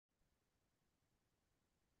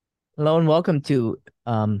Hello and welcome to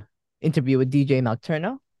interview with DJ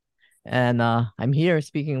Nocturno. And I'm here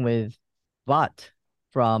speaking with Vaat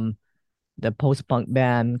from the post-punk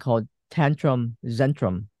band called Tantrum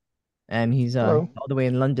Zentrum. And he's Hello. all the way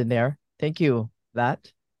in London there. Thank you,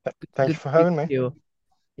 Vaat. Thank Good you to for speak having with me. you.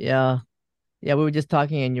 Yeah. Yeah, we were just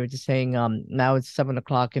talking and you were just saying now it's 7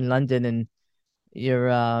 o'clock in London and you're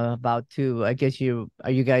about to I guess you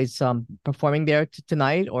are you guys performing there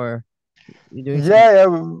tonight or you doing some.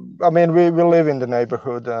 I mean, we live in the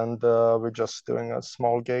neighborhood and we're just doing a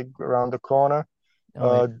small gig around the corner.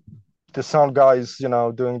 Oh yeah. Uh, the sound guy is,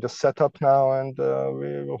 doing the setup now, and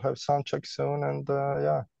we will have sound check soon. And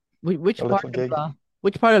yeah, Which a part little of gig.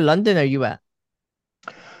 which part of London are you at?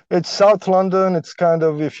 It's South London. It's kind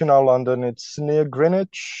of, if you know London, it's near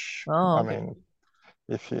Greenwich. Oh, I okay. mean,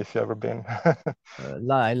 if you ever been,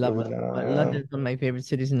 I love you would London. know. London's one of my favorite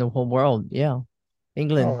cities in the whole world. Yeah, Oh,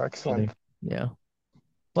 England, excellent. actually. Yeah.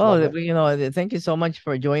 Well, Lovely. thank you so much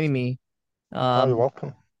for joining me. Oh, you're Um,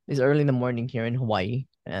 welcome. it's early in the morning here in Hawaii,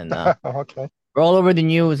 and Okay. we're all over the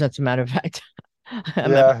news. As a matter of fact,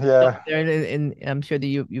 I'm Yeah, up yeah, there, I'm sure that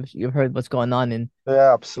you've heard what's going on, and yeah,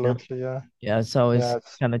 yeah, absolutely. Yeah, yeah. So yeah, it's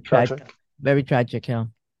it's kind of tragic, tragic. very tragic. Yeah,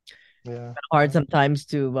 Yeah, hard yeah, sometimes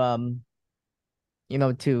to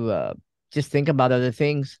to just think about other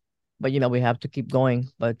things. But we have to keep going,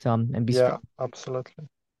 but and be strong. yeah, absolutely.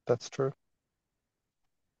 That's true.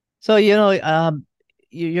 So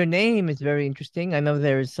your name is very interesting. I know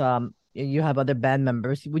there's you have other band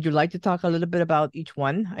members. Would you like to talk a little bit about each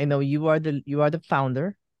one? I know you are the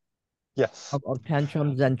founder Yes, of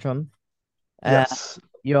Tantrum Zentrum. Uh, yes,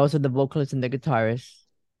 you're also the vocalist and the guitarist.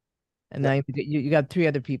 And yeah, then you got three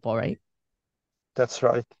other people, right? that's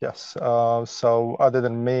right. Yes. So other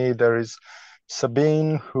than me, there is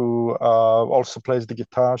Sabine, who also plays the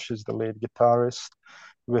guitar. She's the lead guitarist.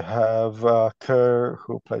 We have Kerr,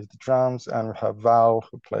 who plays the drums, and we have Val,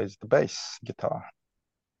 who plays the bass guitar.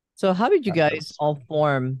 So how did you And guys those, all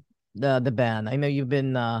form the band? I know you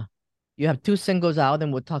have two singles out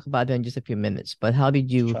and we'll talk about that in just a few minutes. But how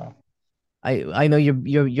did you sure, I know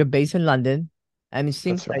you're based in London and it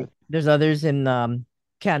seems that's like right. there's others in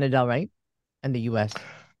Canada, right? And the US.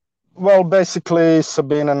 Well, basically,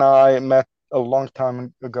 Sabine and I met a long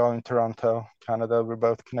time ago in Toronto, Canada. We're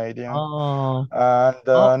both Canadian, Oh, and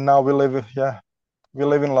oh, now we live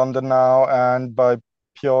in London now. And by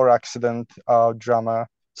pure accident, our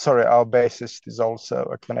bassist is also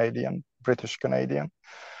a Canadian, British Canadian,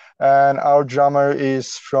 and our drummer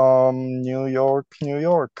is from New York, New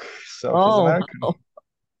York. So he's oh, American. oh,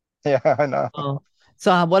 Yeah, I know. oh.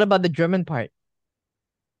 So what about the German part?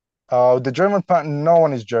 The German part, no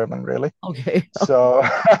one is German really. Okay. So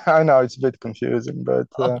I know it's a bit confusing, but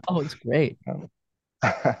Oh, it's great. um,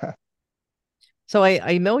 So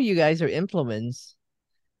I know you guys are influenced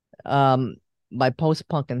um by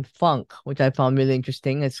post-punk and funk, which I found really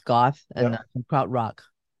interesting. It's goth and yeah, some krautrock.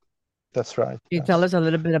 that's right. Can you tell Yes. us a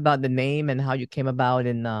little bit about the name and how you came about?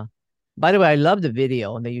 And by the way, I love the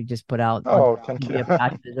video that you just put out on Oh, Don't thank Be you. a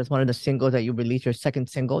Fascist. That's one of the singles that you released, your second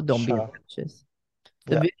single, Don't Be a Sure. Fascist.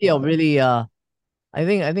 The Yeah, video yeah, really I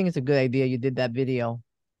think it's a good idea you did that video.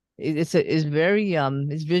 It's very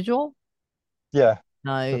it's visual. yeah.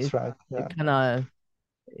 Uh That's it, right. it Yeah. kind of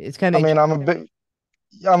it's kind I of mean,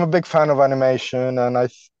 I'm a big fan of animation, and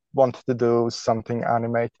wanted to do something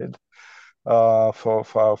animated for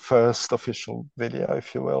our first official video,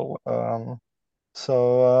 if you will.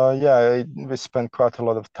 We spent quite a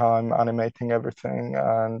lot of time animating everything,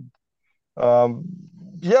 and um,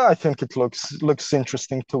 yeah, I think it looks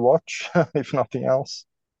interesting to watch, if nothing else.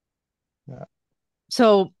 Yeah.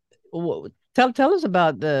 so tell us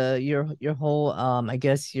about your whole I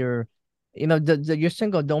guess your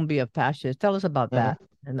single Don't Be a Fascist. Tell us about Mhm. that.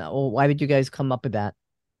 And why did you guys come up with that?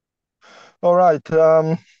 All right.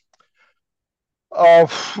 Uh,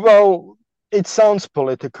 well, it sounds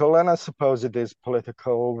political, and I suppose it is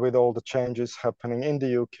political with all the changes happening in the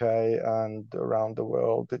UK and around the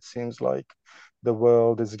world. It seems like the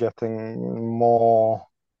world is getting more,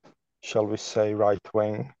 shall we say, right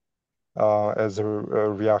wing as a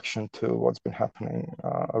reaction to what's been happening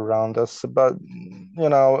around us. But,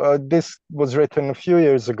 this was written a few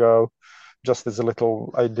years ago, just as a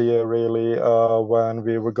little idea, really, when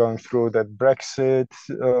we were going through that Brexit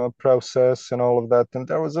process and all of that. And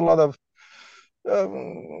there was a lot of,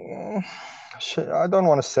 um, I don't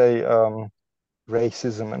want to say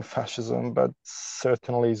racism and fascism, but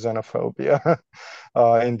certainly xenophobia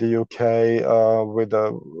in the UK with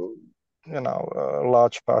a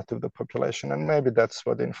large part of the population, and maybe that's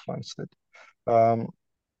what influenced it.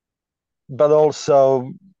 But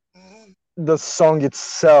also, the song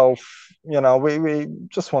itself. we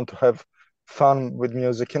just want to have fun with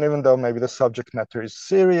music, and even though maybe the subject matter is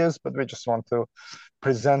serious, but we just want to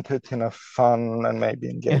present it in a fun and maybe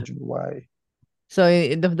Yeah. engaging way. So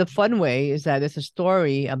the fun way is that it's a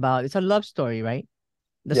story about it's a love story, right?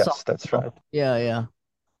 The song Yes, that's itself. right. Yeah, yeah.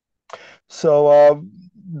 So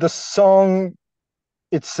the song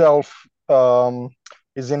itself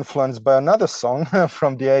is influenced by another song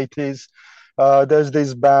from the 80s. There's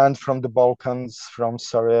this band from the Balkans, from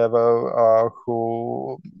Sarajevo,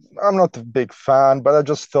 who I'm not a big fan, but I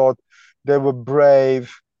just thought they were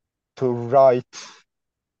brave to write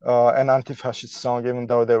an anti-fascist song, even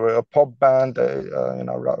though they were a pop band. They,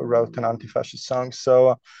 wrote an anti-fascist song.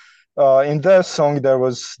 So in their song, there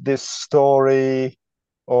was this story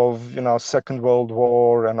of Second World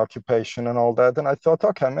War and occupation and all that, and I thought,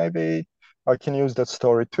 okay, maybe I can use that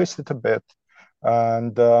story, twist it a bit,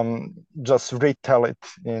 and just retell it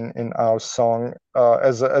in our song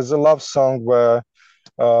as a love song where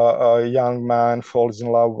a young man falls in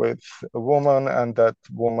love with a woman, and that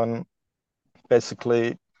woman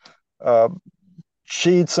basically uh,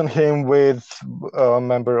 cheats on him with a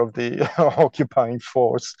member of the occupying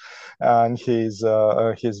force, and he's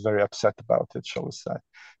very upset about it, shall we say.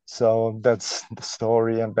 So that's the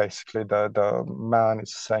story, and basically the man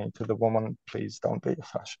is saying to the woman, please don't be a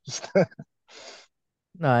fascist.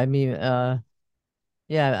 No, I mean,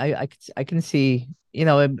 yeah, I can see,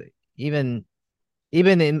 even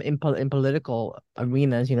in political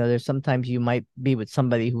arenas, there's sometimes you might be with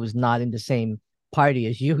somebody who's not in the same party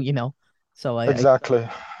as you, So I Exactly.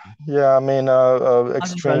 Yeah, I mean, causes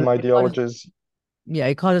extreme it causes ideologies. yeah,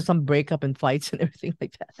 it causes some breakup and fights and everything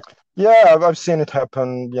like that. Yeah, I've seen it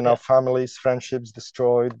happen, Yeah, families, friendships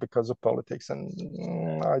destroyed because of politics,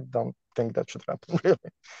 and I don't think that should happen,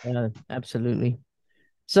 really. absolutely.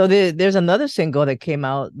 So there's another single that came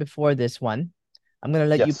out before this one. I'm gonna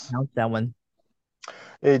let you Yes. pronounce that one.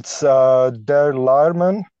 It's Der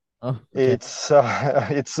Lehrmann. Oh, okay. It's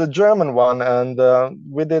it's a German one, and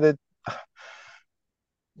we did it.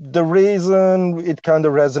 The reason it kind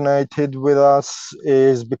of resonated with us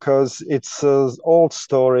is because it's an old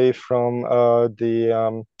story from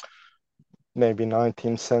the maybe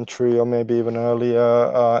 19th century or maybe even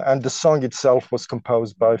earlier, and the song itself was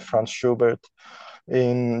composed by Franz Schubert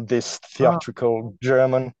in this Oh, theatrical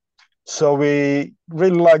German. So we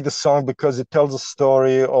really like the song because it tells a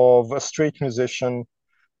story of a street musician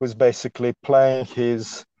who's basically playing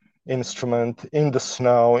his instrument in the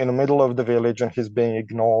snow in the middle of the village, and he's being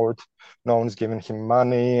ignored. No one's giving him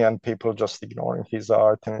money, and people just ignoring his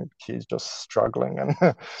art, and he's just struggling.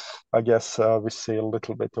 And I guess we see a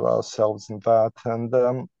little bit of ourselves in that.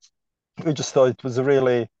 And we just thought it was a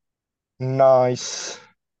really nice.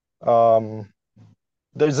 Um,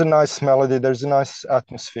 there's a nice melody, there's a nice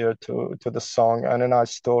atmosphere to the song, and a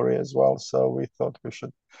nice story as well. So we thought we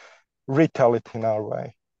should retell it in our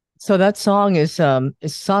way. so that song is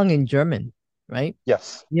sung in German, right?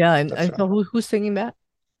 Yes, Yeah, and, that's and right. so who's singing that?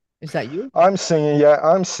 Is that you? I'm singing, yeah,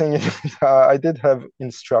 I'm singing. I did have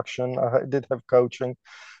instruction, I did have coaching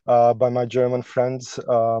by my German friends.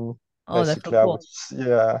 Oh, that's so Basically, cool.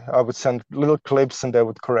 I would send little clips and they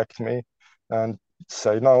would correct me and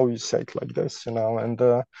say, no, you say it like this, and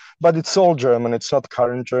but it's all German. It's not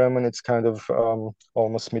current German. It's kind of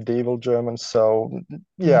almost medieval German. So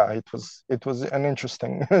Mhm. yeah, it was an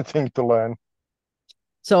interesting thing to learn.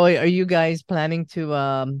 So are you guys planning to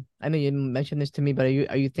I know you mentioned this to me, but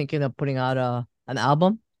are you thinking of putting out an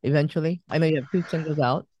album eventually? I know you have two singles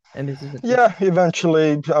out and this is the Yeah,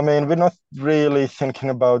 eventually. I mean, we're not really thinking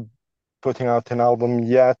about putting out an album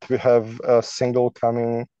yet. We have a single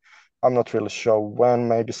coming. I'm not really sure when,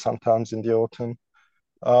 maybe sometimes in the autumn.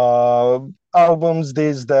 Uh, Albums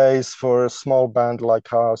these days for a small band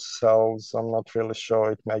like ourselves, I'm not really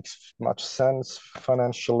sure it makes much sense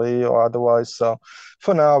financially or otherwise. So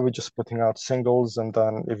for now, we're just putting out singles, and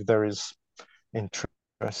then if there is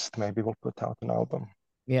interest, maybe we'll put out an album.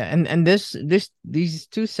 Yeah, and these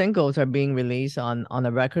two singles are being released on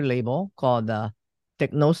a record label called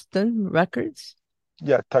Technostan Records.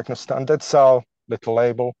 Yeah, Technostan, that's our little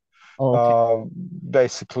label. Oh, okay. Uh,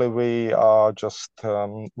 Basically, we are just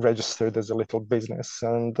registered as a little business,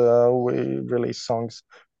 and we release songs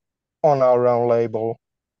on our own label,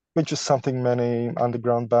 which is something many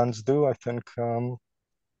underground bands do, I think.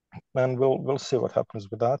 And we'll see what happens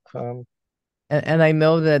with that. And I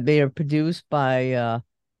know that they are produced by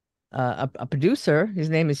a producer. His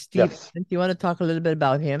name is Steve. Yes. Do you want to talk a little bit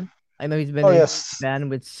about him? I know he's been Oh in yes. band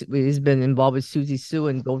with he's been involved with Susie Sue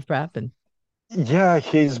and Goldfrapp and Yeah,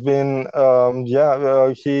 he's been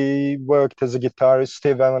he worked as a guitarist.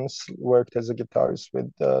 Steve Evans worked as a guitarist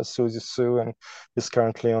with Susie Sue, and he's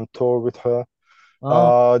currently on tour with her.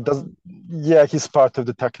 Oh, Does Yeah, he's part of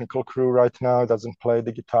the technical crew right now. Doesn't play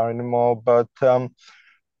the guitar anymore, but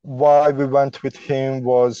why we went with him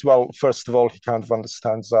was, well, first of all, he kind of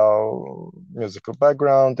understands our musical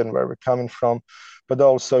background and where we're coming from, but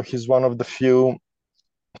also he's one of the few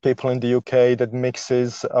people in the UK that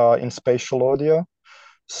mixes in spatial audio.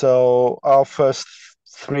 So our first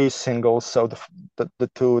three singles, so the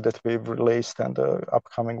two that we've released and the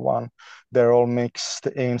upcoming one, they're all mixed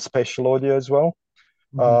in spatial audio as well.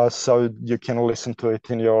 mhm. So you can listen to it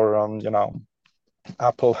in your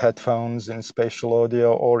Apple headphones in spatial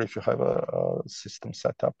audio, or if you have a system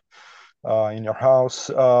set up in your house.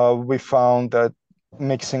 We found that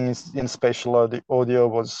mixing in spatial audio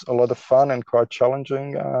was a lot of fun and quite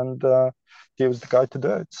challenging, and he was the guy to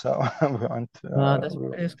do it. So we went That's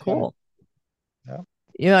with him. cool.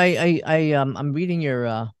 Yeah, I'm reading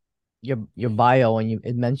your bio, and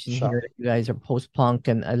it mentioned sure. here that you guys are post punk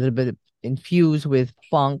and a little bit infused with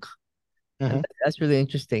funk, and Hmm. that's really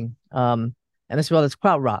interesting. And as well as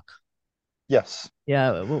crowd rock. Yes.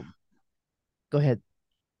 Yeah, well, go ahead.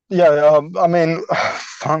 Yeah, I mean,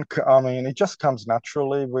 funk. I mean, it just comes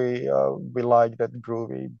naturally. We like that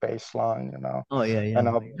groovy bass line, Oh yeah, yeah,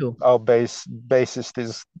 and me too. our bassist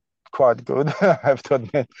is quite good. I have to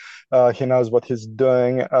admit, he knows what he's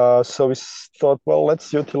doing. So we thought, well,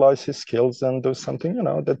 let's utilize his skills and do something,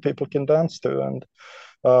 that people can dance to, and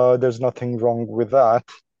there's nothing wrong with that.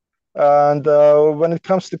 And when it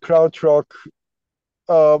comes to krautrock,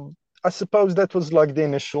 uh, I suppose that was like the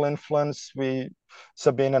initial influence.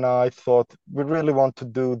 Sabine and I thought we really want to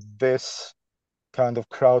do this kind of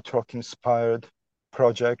krautrock inspired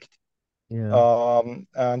project. Yeah.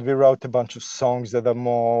 And we wrote a bunch of songs that are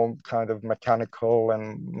more kind of mechanical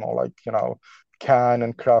and more like, Can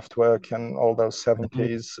and Kraftwerk and all those Oh,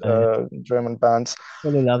 70s I German bands.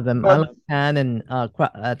 really love them. I But like Pan and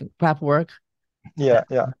craft work, yeah,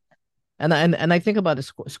 yeah. and I think about the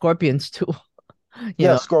Scorpions too. You Yeah,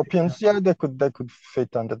 know, Scorpions, yeah, they could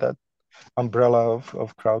fit under that umbrella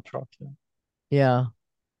of krautrock. Yeah. yeah.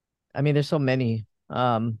 I mean, there's so many.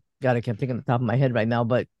 God, I can't think on the top of my head right now,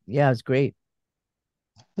 but yeah, it's great.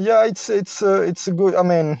 Yeah, it's a good. I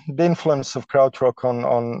mean, the influence of krautrock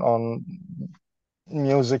on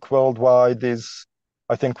music worldwide is,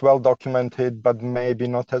 I think, well documented, but maybe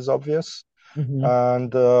not as obvious. Hmm.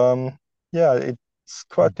 And yeah, it's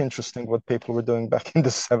quite interesting what people were doing back in the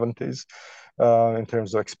 70s in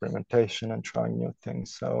terms of experimentation and trying new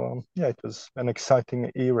things. So yeah, it was an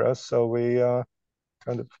exciting era. So we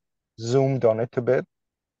kind of zoomed on it a bit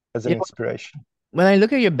as an Yeah. inspiration. When I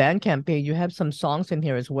look at your Bandcamp page, you have some songs in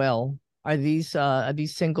here as well. Are these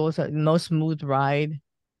singles? No Smooth Ride.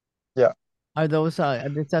 Yeah. Are those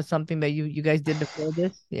is that something that you guys did before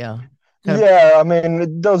this? Yeah. Kind of. Yeah, I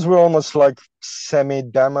mean, those were almost like semi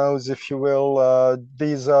demos, if you will.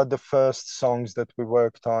 These are the first songs that we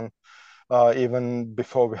worked on, even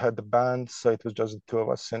before we had the band. So it was just the two of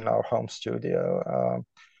us in our home studio,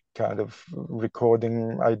 kind of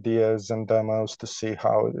recording ideas and demos to see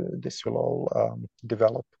how this will all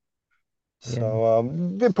develop. Yeah. So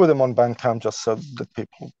we put them on Bandcamp just so that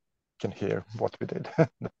people can hear what we did.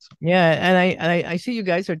 Yeah, and I see you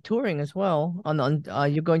guys are touring as well.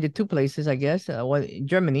 You're going to two places, I guess. What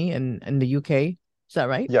Germany and the UK. Is that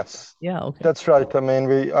right? Yes, Yeah, okay. that's right. I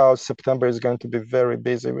mean, our September is going to be very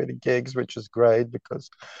busy with gigs, which is great because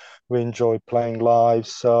we enjoy playing live.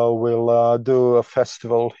 So we'll do a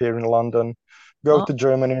festival here in London, go Oh, to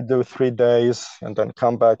Germany, do 3 days, and then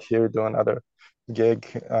come back here, do another gig.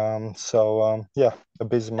 Yeah, a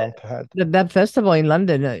busy month ahead. that festival in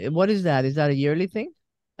London, what is that? Is that a yearly thing?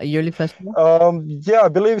 A yearly festival? Yeah, I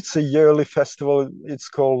believe it's a yearly festival. It's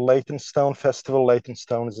called Leytonstone Festival.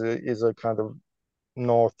 Leytonstone is a kind of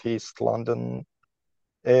northeast London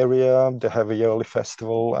area. They have a yearly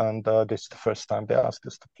festival, and this is the first time they asked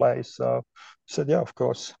us to play. So I said, yeah, of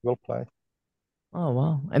course, we'll play. Oh,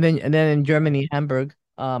 wow. And then in Germany, Hamburg,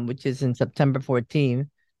 which is in September 14th.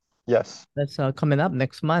 Yes. That's coming up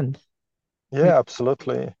next month. Yeah,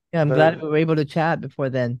 absolutely. Yeah, I'm Very, glad we were able to chat before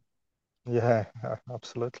then. yeah,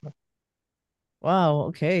 absolutely. Wow,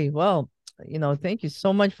 okay. Well, thank you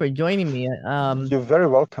so much for joining me. You're very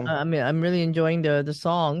welcome. I mean, I'm really enjoying the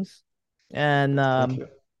songs, and Thank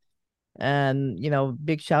you.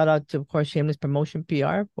 big shout out to, of course, Shameless Promotion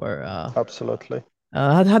PR for Absolutely.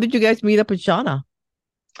 how did you guys meet up with Shauna?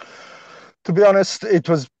 To be honest, it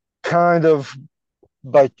was kind of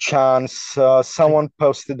by chance. Someone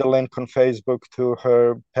posted a link on Facebook to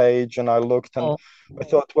her page, and I looked and Oh, I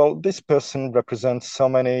thought, well, this person represents so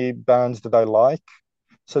many bands that I like.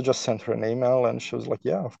 So I just sent her an email, and she was like,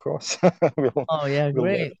 "Yeah, of course, we'll oh yeah, we'll work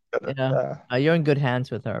great. together." Yeah. Yeah, You're in good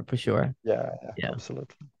hands with her for sure. yeah, yeah, Yeah.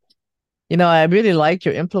 absolutely. I really liked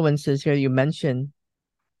your influences here you mentioned.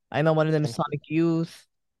 I know one of them is Thank you. Sonic Youth.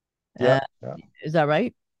 Yeah, Uh, yeah, is that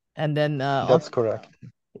right? And then also that's correct.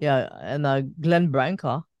 yeah, and Glenn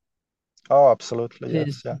Branca Oh, absolutely. is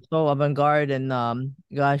Yes, yeah, so avant-garde and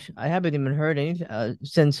gosh, I haven't even heard anything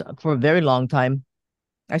since for a very long time.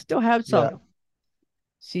 I still have yeah. some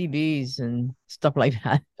CDs and stuff like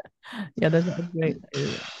that. Yeah, that's great.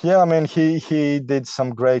 Yeah, I mean, he did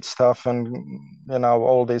some great stuff, and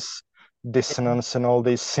all this Yeah. dissonance and all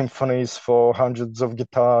these symphonies for hundreds of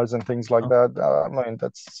guitars and things like Oh, that. I mean,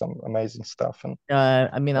 that's some amazing stuff. And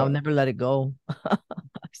I mean, I'll uh, never let it go. I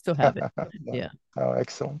still have it. yeah. Yeah. Oh,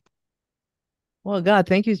 excellent. Well, God,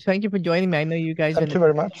 thank you for joining me. I know you guys are in Thank the you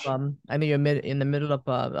very middle much. I know you're in the middle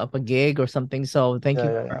of a gig or something. So Yeah,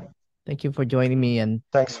 yeah, yeah. thank you for joining me,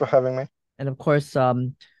 Thanks for having me. and of course,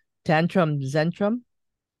 Tantrum Zentrum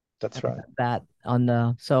That's and right. that on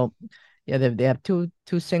the so yeah they have two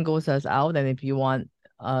singles that's out, and if you want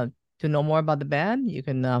to know more about the band, you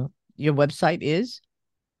can your website is,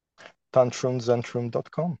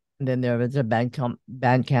 Tantrumzentrum.com. and then there is a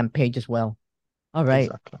Bandcamp page as well. All right.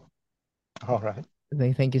 Exactly. All right.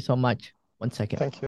 Thank you so much. One second. Thank you.